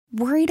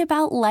Worried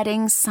about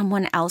letting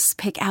someone else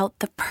pick out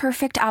the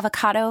perfect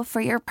avocado for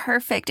your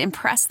perfect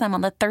impress them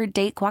on the third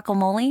date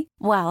guacamole?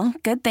 Well,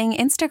 good thing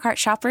Instacart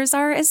shoppers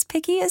are as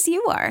picky as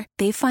you are.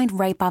 They find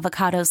ripe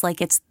avocados like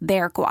it's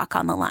their guac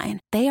on the line.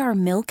 They are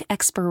milk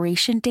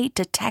expiration date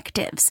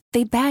detectives.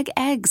 They bag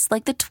eggs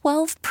like the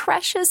 12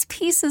 precious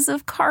pieces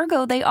of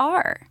cargo they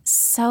are.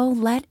 So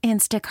let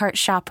Instacart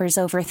shoppers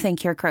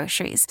overthink your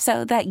groceries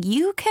so that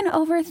you can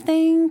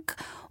overthink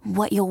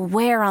what you'll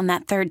wear on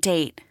that third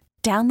date.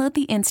 Download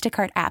the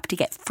Instacart app to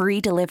get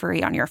free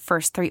delivery on your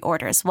first 3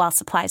 orders while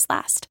supplies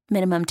last.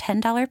 Minimum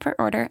 $10 per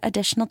order.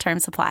 Additional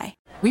terms apply.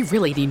 We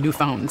really need new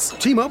phones.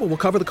 T-Mobile will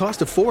cover the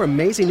cost of 4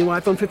 amazing new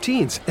iPhone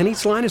 15s, and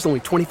each line is only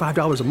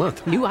 $25 a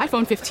month. New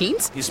iPhone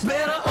 15s? It's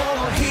better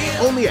over here.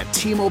 Only at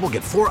T-Mobile,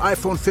 get 4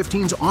 iPhone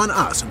 15s on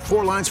us and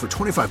 4 lines for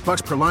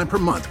 $25 per line per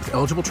month with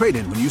eligible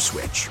trade-in when you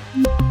switch.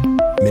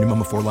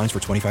 Minimum of 4 lines for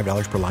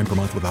 $25 per line per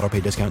month with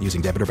autopay discount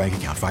using debit or bank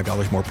account.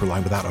 $5 more per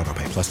line without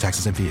autopay, plus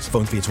taxes and fees.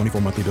 Phone fee at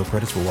 24 monthly bill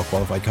credits for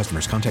well-qualified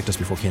customers. Contact us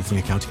before canceling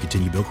account to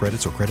continue bill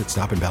credits or credit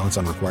stop and balance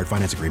on required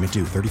finance agreement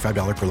due.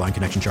 $35 per line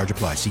connection charge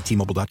applies. See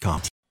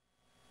T-Mobile.com.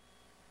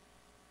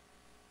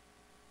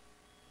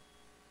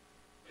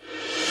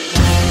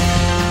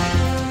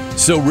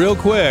 So real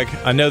quick,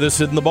 I know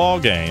this isn't the ball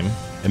game,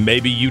 and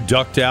maybe you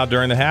ducked out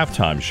during the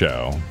halftime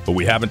show, but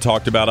we haven't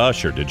talked about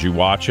Usher. Did you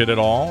watch it at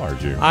all, or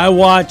did you? I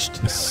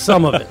watched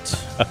some of it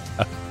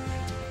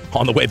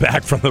on the way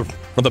back from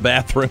the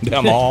bathroom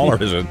down the hall,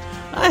 or is it?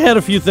 I had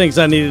a few things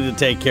I needed to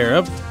take care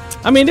of.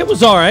 I mean, it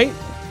was all right.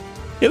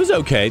 It was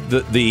okay.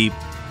 The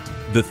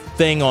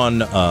thing on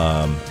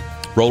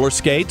roller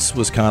skates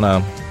was kind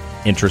of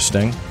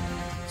interesting.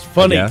 It's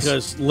funny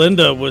because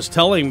Linda was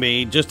telling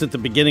me just at the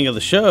beginning of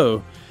the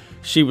show.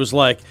 She was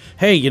like,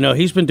 hey,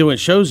 he's been doing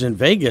shows in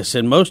Vegas,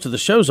 and most of the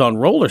shows on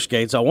roller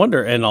skates. I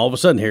wonder, and all of a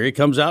sudden, here he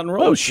comes out in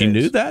roller skates. Oh, she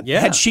knew that?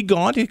 Yeah. Had she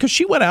gone? Because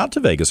she went out to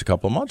Vegas a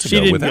couple of months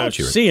ago without you. She without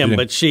didn't go see him,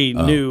 but she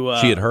knew.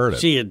 She had heard it.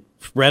 She had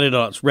read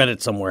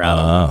it somewhere. I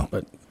don't know.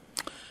 But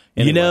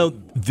anyway.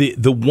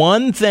 The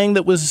one thing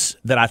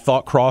that I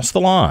thought crossed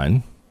the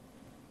line,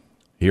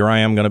 here I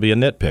am going to be a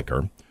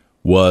nitpicker,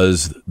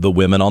 was the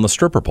women on the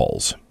stripper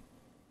poles.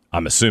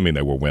 I'm assuming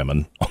they were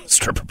women on the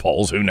stripper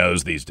poles. Who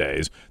knows these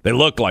days? They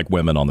look like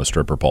women on the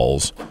stripper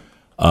poles.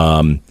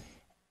 I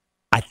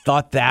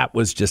thought that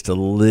was just a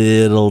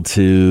little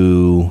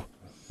too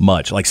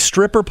much. Like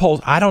stripper poles,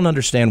 I don't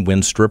understand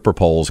when stripper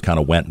poles kind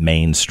of went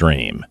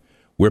mainstream,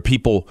 where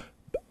people,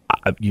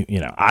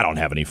 I don't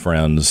have any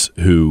friends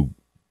who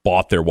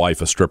bought their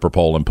wife a stripper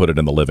pole and put it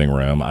in the living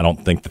room. I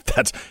don't think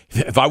that's,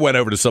 if I went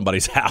over to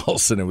somebody's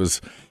house and it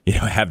was,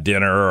 have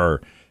dinner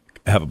or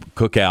have a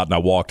cookout and I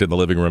walked in the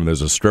living room and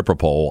there's a stripper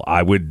pole,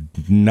 I would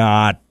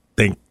not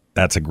think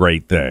that's a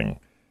great thing.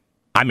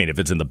 I mean, if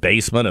it's in the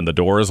basement and the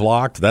door is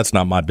locked, that's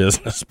not my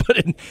business.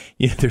 But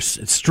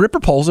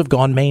stripper poles have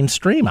gone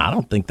mainstream. I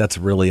don't think that's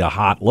really a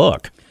hot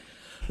look.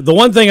 The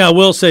one thing I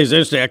will say is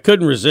interesting. I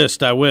couldn't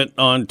resist. I went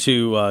on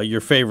to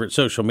your favorite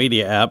social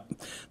media app,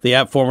 the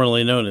app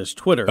formerly known as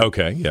Twitter.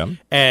 Okay, yeah.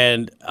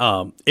 And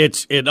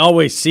it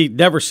always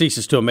never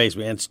ceases to amaze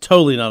me, and it's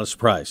totally not a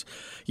surprise.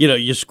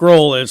 You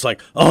scroll and it's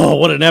like, oh,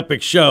 what an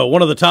epic show.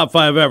 One of the top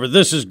 5 ever.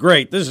 This is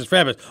great. This is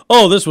fabulous.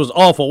 Oh, this was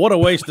awful. What a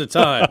waste of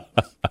time.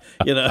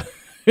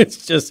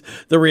 It's just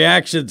the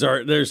reactions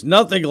there's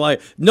nothing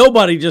like,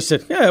 nobody just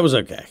said, yeah, it was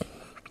okay.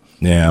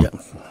 Yeah.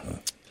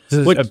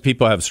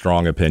 People have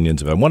strong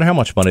opinions of it. I wonder how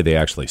much money they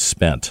actually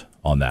spent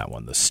on that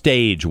one. The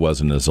stage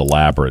wasn't as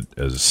elaborate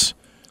as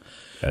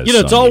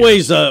it's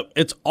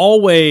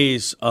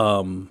always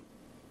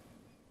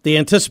the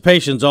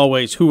anticipation's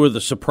always who are the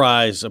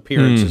surprise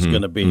appearances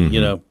going to be,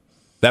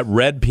 That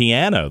red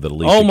piano that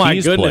Alicia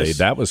Keys played,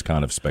 that was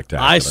kind of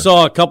spectacular. I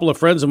saw a couple of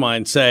friends of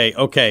mine say,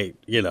 okay,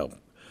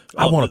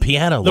 I want a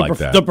piano like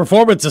that. The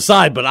performance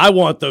aside, but I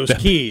want those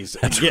keys.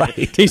 That's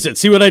right. He said,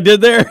 see what I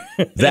did there?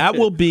 That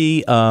will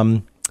be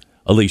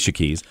Alicia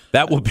Keys.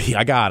 That will be,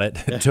 I got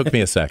it. It took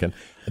me a second.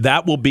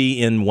 That will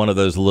be in one of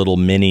those little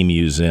mini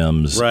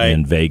museums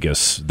in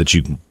Vegas that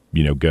you can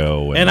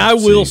go. And I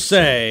will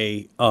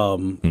say,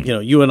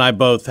 you and I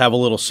both have a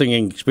little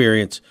singing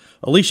experience.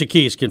 Alicia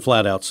Keys can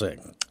flat out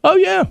sing. Oh,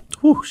 yeah.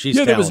 Whew, she's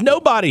talented. There was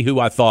nobody who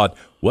I thought,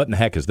 what in the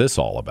heck is this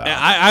all about?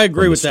 I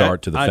agree with that.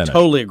 Start to the finish. I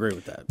totally agree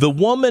with that. The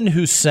woman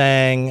who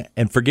sang,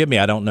 and forgive me,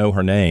 I don't know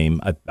her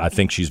name. I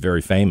think she's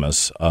very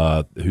famous,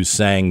 who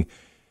sang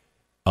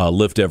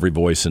Lift Every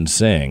Voice and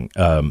Sing,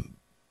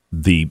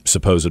 the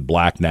supposed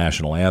black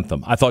national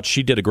anthem. I thought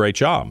she did a great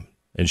job,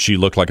 and she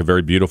looked like a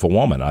very beautiful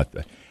woman.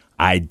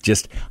 I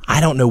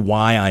don't know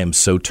why I am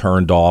so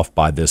turned off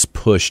by this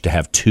push to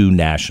have 2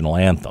 national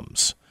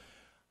anthems.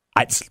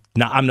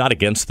 I'm not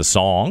against the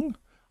song.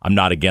 I'm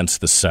not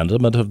against the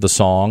sentiment of the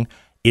song.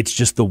 It's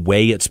just the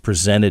way it's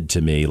presented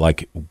to me.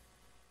 Like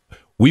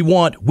we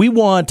want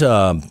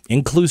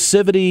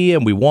inclusivity,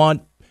 and we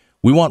want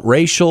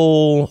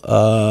racial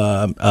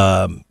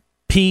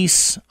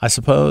peace, I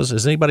suppose.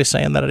 Is anybody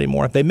saying that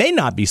anymore? They may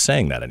not be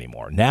saying that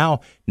anymore. Now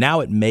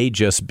it may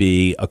just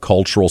be a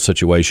cultural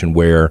situation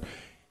where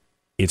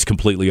it's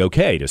completely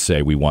okay to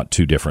say we want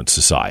two different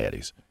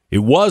societies. It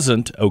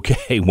wasn't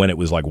okay when it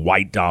was like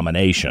white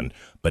domination,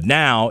 but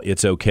now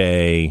it's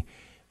okay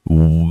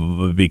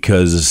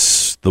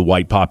because the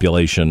white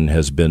population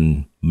has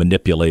been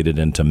manipulated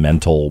into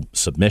mental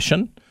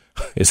submission.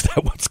 Is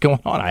that what's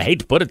going on? I hate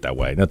to put it that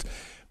way.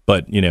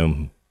 But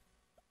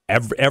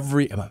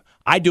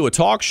I do a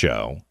talk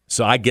show,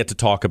 so I get to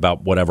talk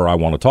about whatever I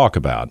want to talk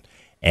about.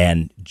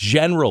 And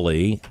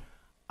generally,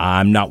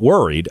 I'm not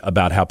worried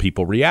about how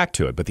people react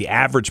to it. But the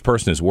average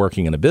person is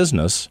working in a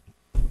business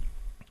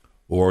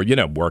or,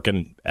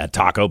 working at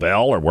Taco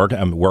Bell or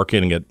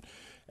working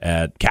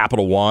at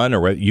Capital One,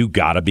 or you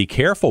got to be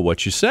careful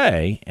what you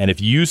say. And if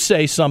you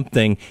say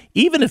something,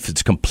 even if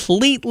it's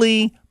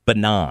completely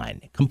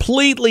benign,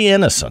 completely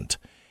innocent,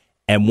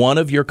 and one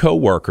of your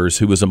coworkers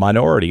who is a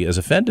minority is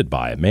offended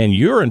by it, man,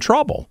 you're in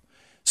trouble.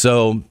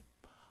 So,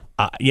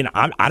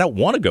 I don't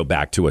want to go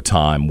back to a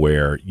time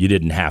where you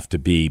didn't have to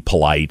be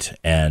polite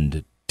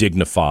and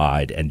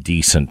dignified and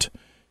decent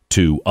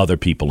to other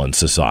people in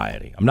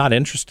society. I'm not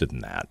interested in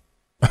that.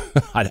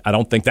 I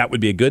don't think that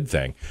would be a good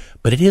thing.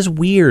 But it is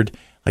weird.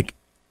 Like,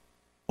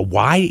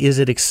 why is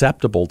it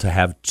acceptable to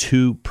have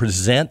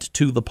present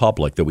to the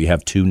public that we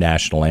have two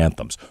national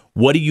anthems?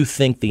 What do you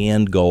think the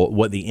end goal,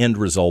 what the end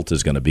result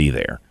is going to be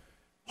there?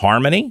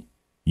 Harmony?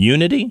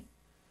 Unity?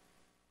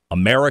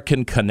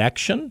 American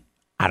connection?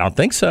 I don't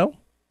think so.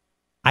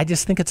 I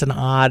just think it's an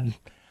odd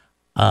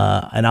thing,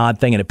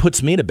 and it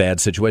puts me in a bad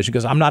situation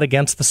because I'm not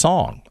against the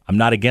song. I'm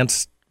not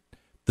against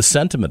the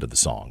sentiment of the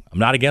song. I'm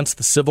not against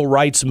the civil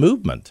rights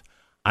movement.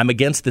 I'm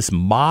against this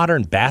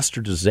modern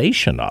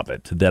bastardization of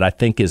it that I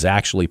think is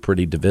actually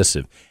pretty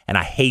divisive, and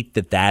I hate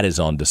that is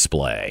on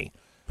display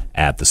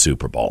at the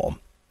Super Bowl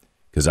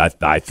because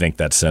I think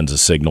that sends a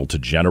signal to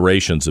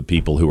generations of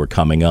people who are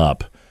coming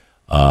up.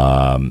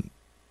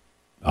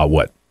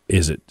 What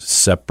is it?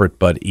 Separate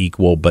but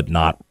equal, but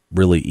not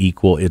really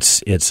equal.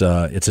 It's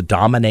a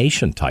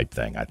domination type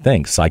thing, I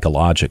think,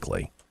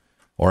 psychologically.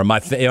 Or am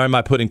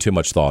I putting too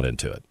much thought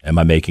into it? Am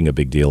I making a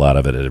big deal out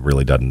of it? It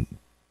really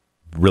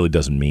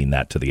doesn't mean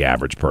that to the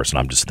average person.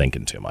 I'm just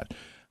thinking too much.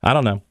 I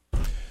don't know.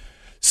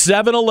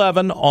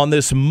 7-11 on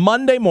this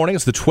Monday morning.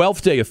 It's the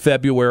 12th day of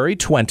February,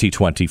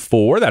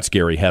 2024. That's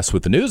Gary Hess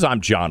with the news.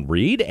 I'm John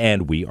Reed,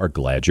 and we are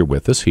glad you're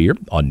with us here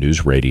on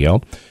News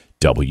Radio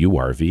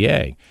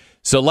WRVA.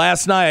 So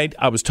last night,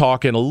 I was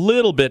talking a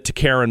little bit to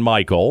Karen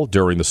Michael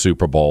during the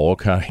Super Bowl,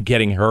 kind of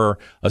getting her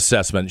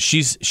assessment.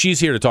 She's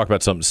here to talk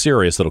about something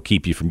serious that'll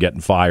keep you from getting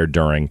fired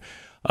during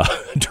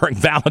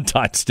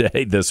Valentine's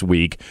Day this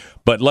week.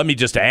 But let me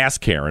just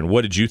ask Karen,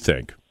 what did you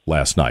think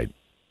last night?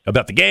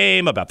 About the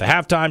game, about the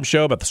halftime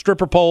show, about the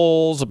stripper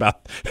poles,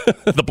 about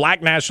the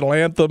Black National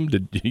Anthem?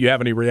 Did you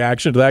have any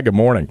reaction to that? Good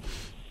morning.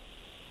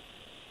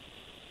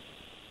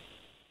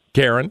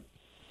 Karen?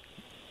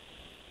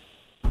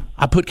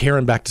 I put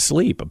Karen back to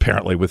sleep,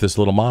 apparently, with this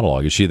little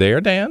monologue. Is she there,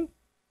 Dan?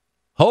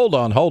 Hold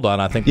on.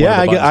 I think. Yeah,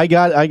 I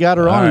got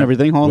her on and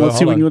everything. Hold on, let's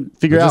see what we can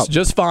figure out.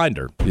 Just find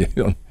her.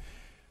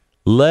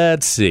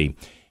 Let's see.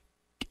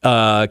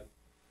 Where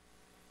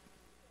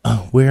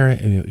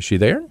is she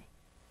there?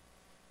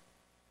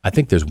 I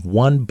think there's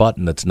one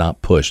button that's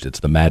not pushed.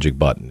 It's the magic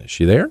button. Is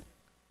she there?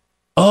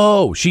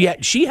 Oh, she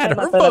had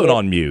her phone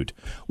on mute.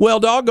 Well,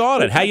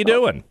 doggone it. How you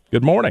doing?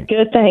 Good morning.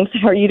 Good, thanks.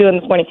 How are you doing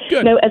this morning?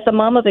 Good. No, as the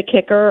mom of the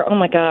kicker, oh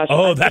my gosh.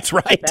 Oh, that's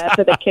right. Bad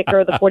for the kicker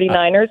of the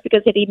 49ers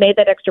because if he made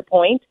that extra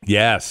point,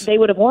 yes, they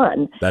would have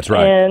won. That's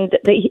right. And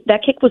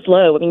that kick was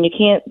low. I mean,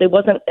 it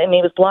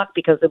was blocked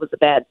because it was a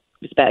bad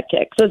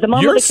kick. So as the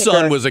mom Your of the kicker,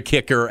 son was a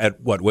kicker at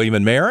what, William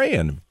and Mary?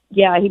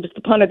 Yeah, he was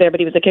the punter there, but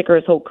he was a kicker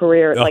his whole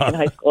career, like in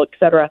high school, et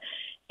cetera.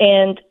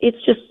 And it's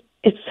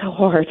so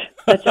hard.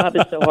 That job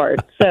is so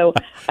hard. So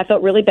I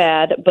felt really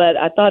bad, but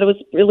I thought it was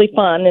really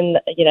fun. And,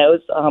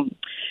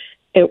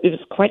 it was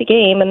quite a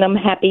game. And I'm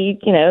happy,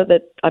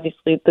 that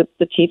obviously the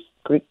Chiefs,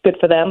 good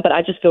for them. But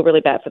I just feel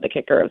really bad for the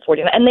kicker of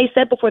 49. And they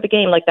said before the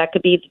game, like, that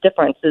could be the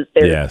difference is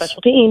their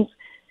special teams,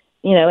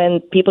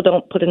 and people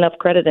don't put enough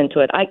credit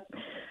into it. I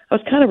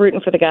was kind of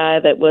rooting for the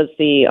guy that was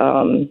the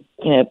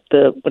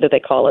what do they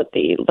call it?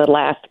 The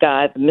last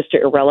guy,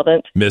 Mr.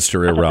 Irrelevant.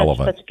 Mr.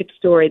 Irrelevant. That's such a good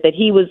story that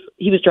he was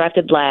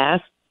drafted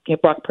last.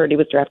 Brock Purdy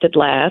was drafted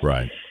last.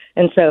 Right.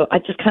 And so I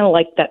just kind of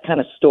liked that kind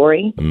of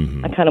story.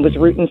 Mm-hmm. I kind of was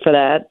rooting for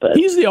that. But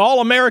he's the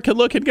all-American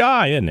looking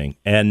guy, isn't he?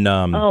 And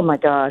oh my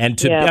gosh!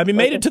 And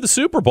made it to the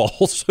Super Bowl,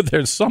 so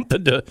there's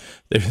something to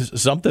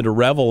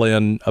revel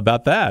in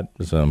about that.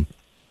 So.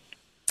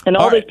 And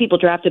all those people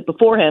drafted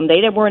before him, they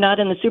were not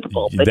in the Super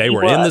Bowl. But they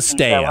were in the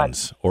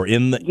stands or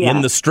in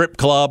the strip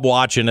club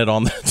watching it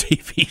on the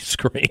TV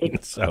screen.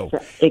 So,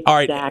 exactly. All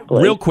right,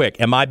 real quick,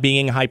 am I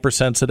being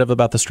hypersensitive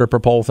about the stripper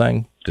pole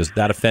thing? Does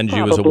that offend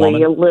you as a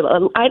woman? A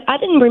little. I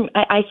didn't.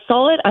 I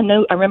saw it. I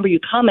remember you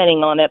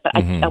commenting on it, but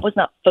I was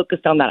not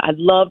focused on that. I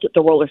loved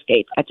the roller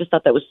skates. I just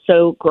thought that was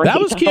so great. That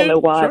was cute. I don't know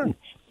why. Sure.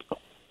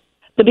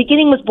 The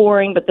beginning was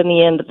boring, but then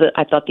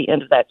I thought the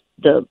end of that,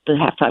 the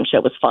halftime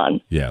show was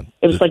fun. Yeah.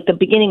 It was like the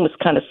beginning was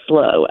kind of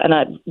slow, and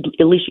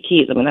Alicia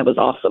Keys, that was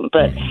awesome.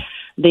 But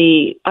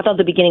I thought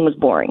the beginning was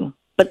boring.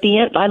 But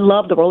I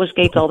love the roller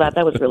skates, all that.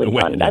 That was really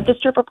fun. At the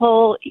stripper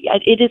pole,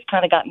 it has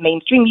kind of gotten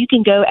mainstream. You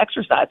can go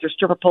exercise. There's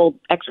stripper pole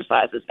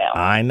exercises now.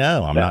 I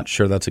know. I'm not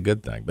sure that's a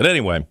good thing. But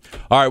anyway,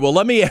 all right, well,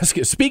 let me ask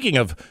you, speaking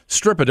of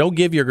stripper, don't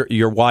give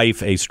your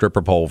wife a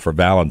stripper pole for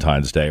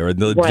Valentine's Day, or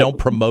don't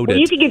promote it.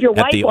 You can give your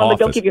wife one, but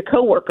don't give your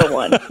coworker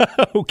one.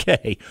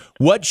 Okay.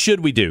 What should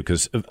we do?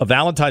 Because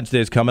Valentine's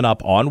Day is coming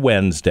up on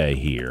Wednesday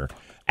here.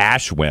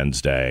 Ash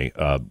Wednesday,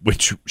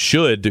 which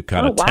should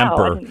kind of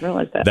temper. I didn't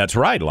realize that. That's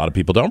right. A lot of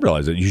people don't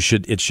realize it.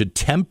 It should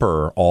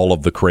temper all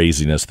of the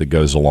craziness that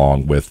goes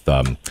along with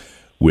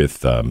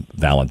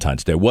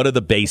Valentine's Day. What are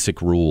the basic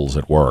rules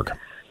at work?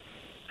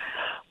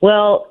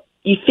 Well,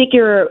 you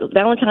figure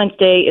Valentine's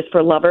Day is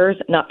for lovers,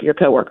 not for your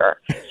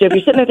coworker. So if you're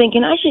sitting there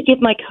thinking, I should give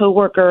my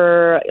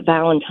coworker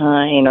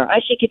Valentine, or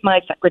I should give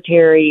my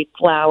secretary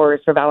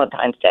flowers for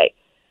Valentine's Day.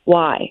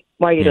 Why?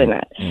 Why are you doing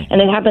that? Mm-hmm.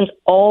 And it happens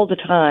all the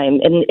time.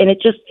 And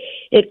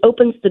it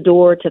opens the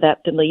door to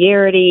that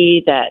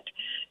familiarity that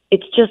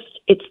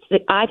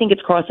I think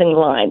it's crossing the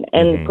line.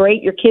 And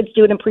great, your kids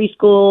do it in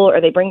preschool or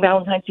they bring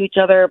Valentine's to each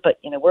other, but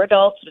we're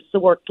adults, it's the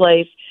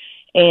workplace.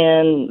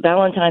 And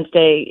Valentine's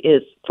Day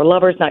is for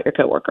lovers, not your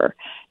coworker.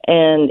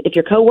 And if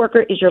your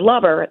coworker is your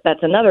lover,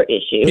 that's another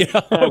issue. Yeah,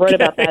 okay. I wrote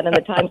about that in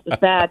the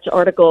Times-Dispatch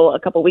article a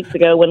couple weeks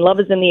ago. When love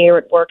is in the air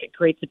at work, it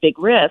creates a big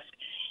risk.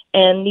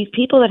 And these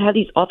people that have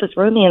these office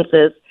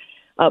romances,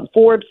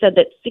 Forbes said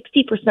that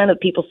 60% of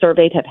people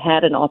surveyed have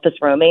had an office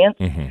romance.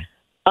 Mm-hmm.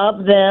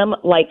 Of them,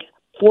 like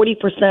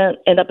 40%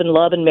 end up in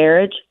love and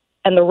marriage.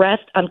 And the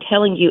rest, I'm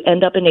telling you,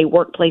 end up in a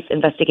workplace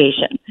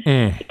investigation.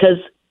 Because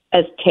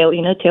as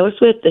Taylor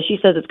Swift, she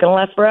says it's going to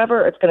last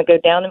forever. It's going to go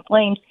down in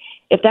flames.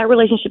 If that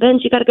relationship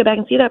ends, you got to go back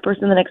and see that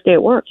person the next day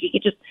at work. You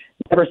could just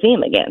never see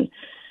him again.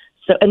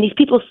 So, and these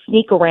people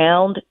sneak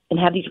around and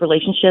have these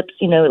relationships,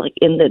 like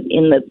in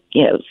the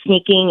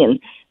sneaking, and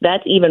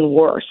that's even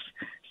worse.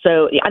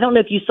 So I don't know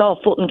if you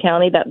saw Fulton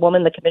County, that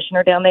woman, the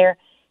commissioner down there,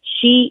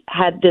 she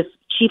had this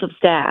chief of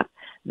staff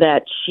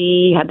that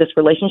she had this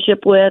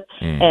relationship with,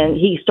 and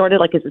he started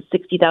like as a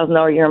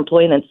 $60,000 a year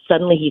employee, and then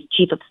suddenly he's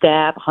chief of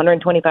staff,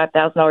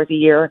 $125,000 a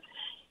year.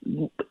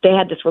 They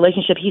had this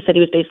relationship. He said he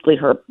was basically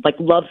her like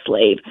love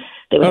slave.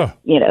 They would,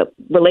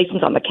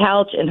 relations on the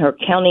couch in her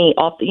county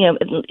off,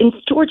 in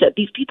Georgia.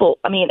 These people,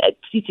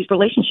 these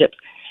relationships.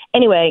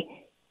 Anyway,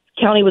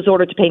 county was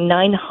ordered to pay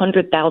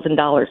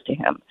 $900,000 to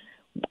him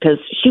because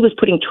she was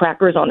putting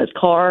trackers on his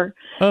car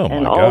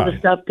and all of the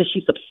stuff because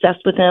she's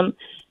obsessed with him.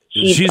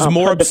 She's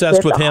more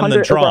obsessed with him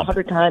than Trump.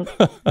 100 times.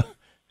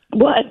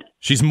 What?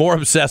 She's more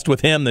obsessed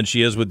with him than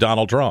she is with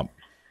Donald Trump.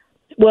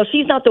 Well,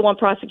 she's not the one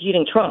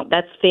prosecuting Trump.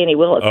 That's Fani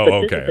Willis.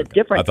 But this is a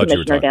different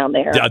commissioner down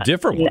there. A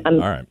different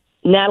one. All right.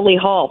 Natalie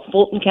Hall,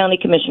 Fulton County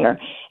Commissioner.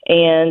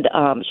 And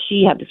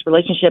she had this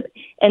relationship.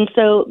 And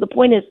so the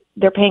point is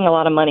they're paying a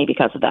lot of money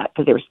because of that,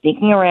 because they were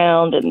sneaking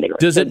around. And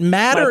does it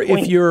matter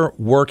if you're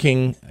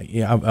working?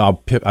 I'm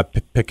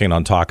picking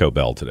on Taco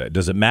Bell today.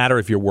 Does it matter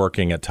if you're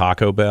working at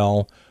Taco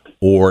Bell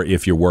or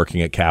if you're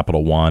working at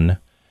Capital One?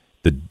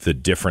 The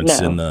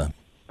difference in the...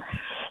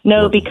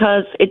 No,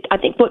 because I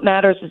think what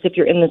matters is if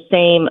you're in the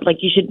same,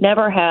 you should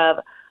never have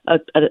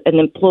an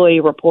employee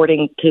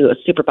reporting to a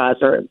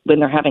supervisor when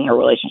they're having a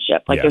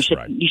relationship.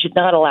 You should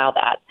not allow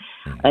that.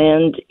 Mm-hmm.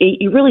 And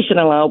you really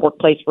shouldn't allow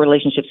workplace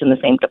relationships in the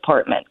same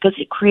department because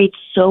it creates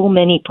so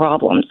many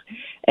problems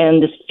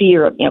and this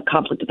fear of,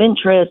 conflict of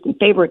interest and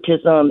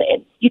favoritism.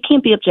 And you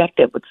can't be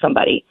objective with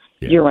somebody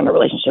you're in a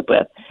relationship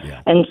with.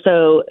 Yeah. And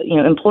so,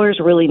 employers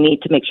really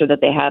need to make sure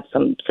that they have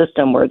some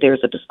system where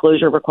there's a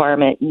disclosure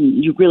requirement.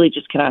 You really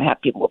just cannot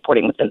have people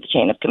reporting within the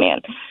chain of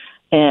command.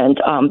 And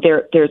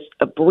there's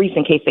a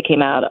recent case that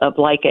came out of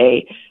like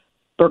a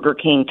Burger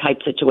King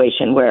type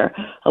situation where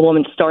a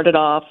woman started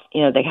off,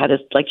 they had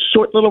this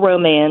short little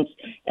romance,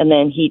 and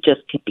then he just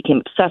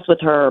became obsessed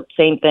with her.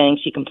 Same thing.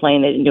 She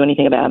complained. They didn't do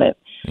anything about it.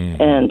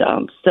 Mm-hmm.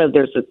 And so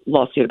there's a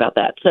lawsuit about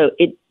that. So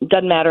it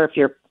doesn't matter if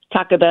you're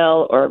Taco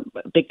Bell or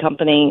a big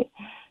company,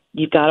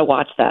 you've got to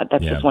watch that.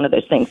 That's just one of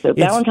those things. So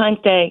Valentine's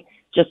Day,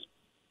 just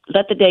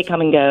let the day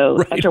come and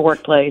go at your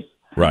workplace.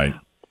 Right.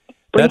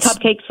 Bring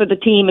cupcakes for the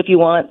team if you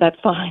want. That's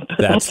fine.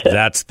 But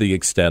that's the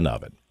extent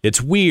of it. It's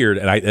weird,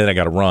 and I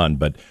got to run,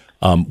 but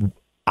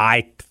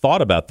I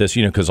thought about this,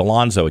 because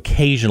Alonzo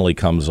occasionally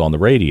comes on the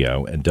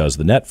radio and does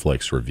the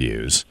Netflix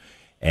reviews,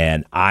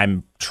 and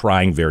I'm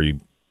trying very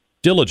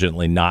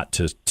diligently not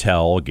to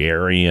tell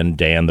Gary and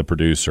Dan, the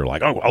producer,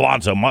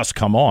 Alonzo must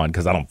come on,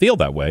 because I don't feel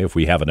that way if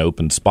we have an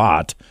open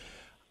spot.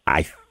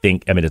 I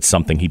think, it's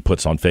something he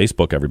puts on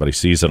Facebook. Everybody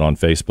sees it on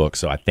Facebook,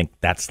 so I think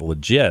that's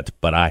legit.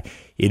 But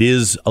it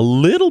is a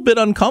little bit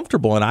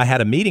uncomfortable, and I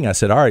had a meeting. I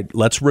said, all right,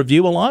 let's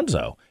review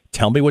Alonzo.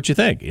 Tell me what you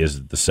think.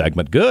 Is the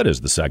segment good? Is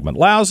the segment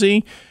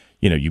lousy?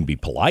 You can be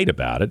polite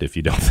about it if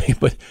you don't think,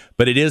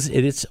 but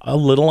it's a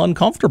little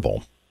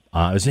uncomfortable.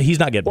 He's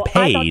not getting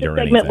paid or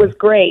anything. The segment was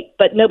great,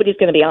 but nobody's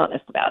going to be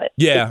honest about it.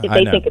 Yeah, if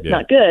they think it's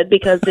not good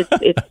because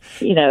it's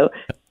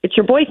it's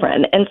your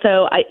boyfriend, and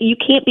so you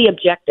can't be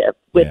objective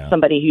with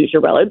somebody who's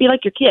your relative. It'd be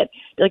like your kid.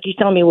 Like you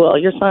telling me, well,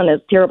 your son is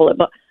terrible at.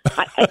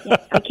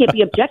 I can't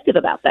be objective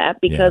about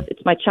that because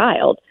it's my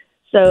child.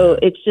 So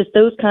it's just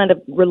those kind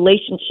of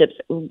relationships.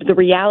 The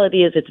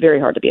reality is it's very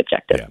hard to be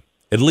objective. Yeah.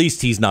 At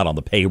least he's not on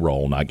the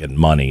payroll, not getting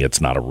money.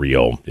 It's not a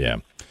real,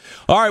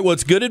 All right, well,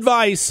 it's good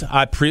advice.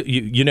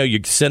 You're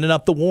sending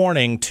up the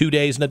warning 2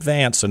 days in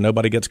advance so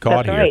nobody gets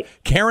caught here. Right.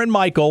 Karen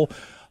Michael,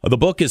 the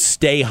book is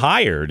Stay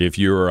Hired. If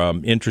you're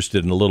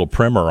interested in a little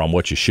primer on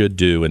what you should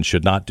do and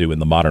should not do in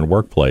the modern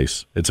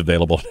workplace, it's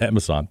available at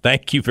Amazon.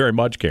 Thank you very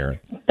much, Karen.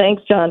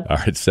 Thanks, John. All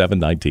right,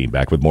 7:19.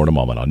 Back with more in a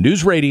moment on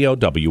News Radio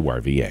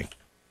WRVA.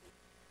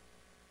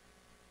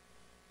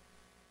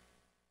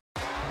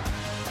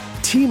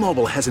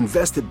 T-Mobile has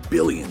invested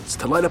billions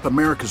to light up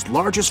America's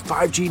largest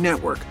 5G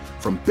network,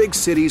 from big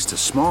cities to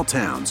small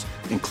towns,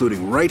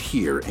 including right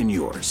here in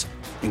yours.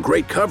 And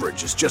great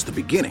coverage is just the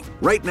beginning.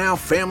 Right now,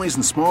 families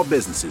and small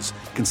businesses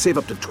can save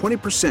up to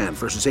 20%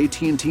 versus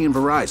AT&T and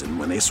Verizon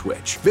when they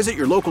switch. Visit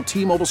your local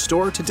T-Mobile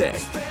store today.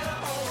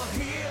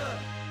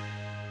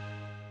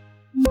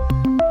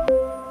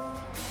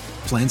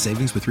 Plan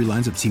savings with 3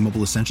 lines of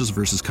T-Mobile Essentials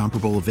versus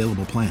comparable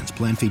available plans.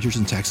 Plan features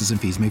and taxes and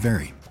fees may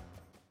vary.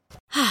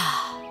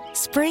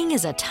 Spring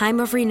is a time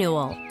of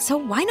renewal, so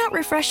why not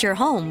refresh your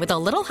home with a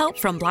little help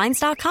from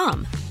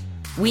Blinds.com?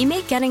 We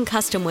make getting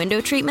custom window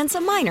treatments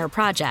a minor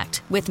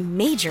project with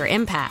major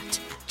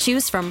impact.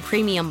 Choose from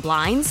premium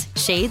blinds,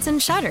 shades,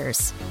 and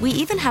shutters. We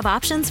even have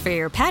options for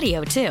your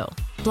patio, too.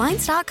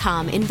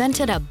 Blinds.com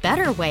invented a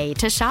better way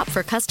to shop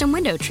for custom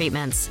window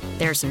treatments.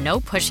 There's no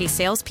pushy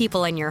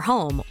salespeople in your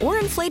home or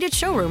inflated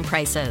showroom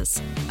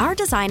prices. Our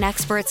design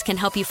experts can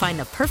help you find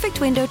the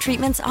perfect window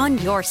treatments on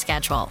your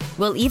schedule.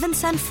 We'll even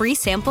send free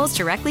samples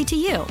directly to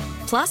you.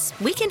 Plus,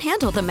 we can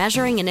handle the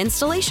measuring and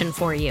installation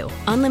for you.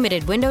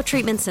 Unlimited window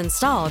treatments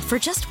installed for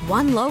just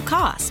one low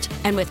cost.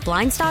 And with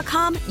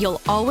Blinds.com,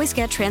 you'll always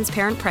get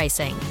transparent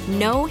pricing.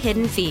 No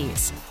hidden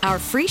fees. Our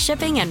free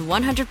shipping and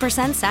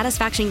 100%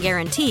 satisfaction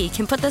guarantee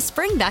can put the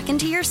spring back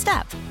into your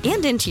step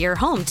and into your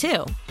home,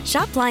 too.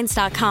 Shop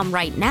Blinds.com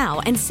right now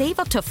and save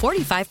up to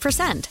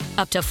 45%.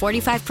 Up to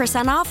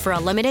 45% off for a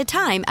limited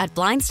time at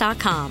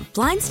Blinds.com.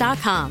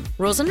 Blinds.com.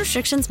 Rules and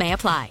restrictions may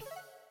apply.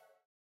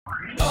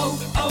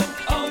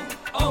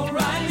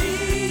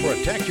 O'Reilly.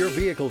 Protect your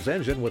vehicle's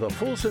engine with a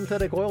full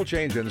synthetic oil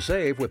change and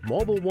save with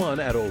Mobil 1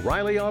 at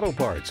O'Reilly Auto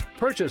Parts.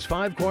 Purchase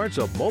 5 quarts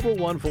of Mobil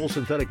 1 full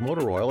synthetic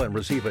motor oil and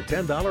receive a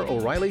 $10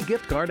 O'Reilly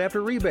gift card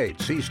after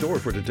rebate. See store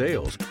for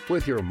details.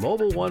 With your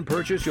Mobil 1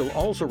 purchase, you'll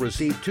also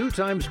receive 2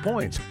 times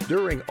points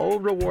during O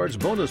Rewards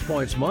Bonus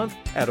Points Month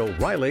at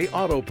O'Reilly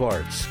Auto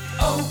Parts.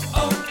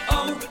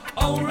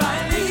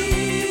 O'Reilly.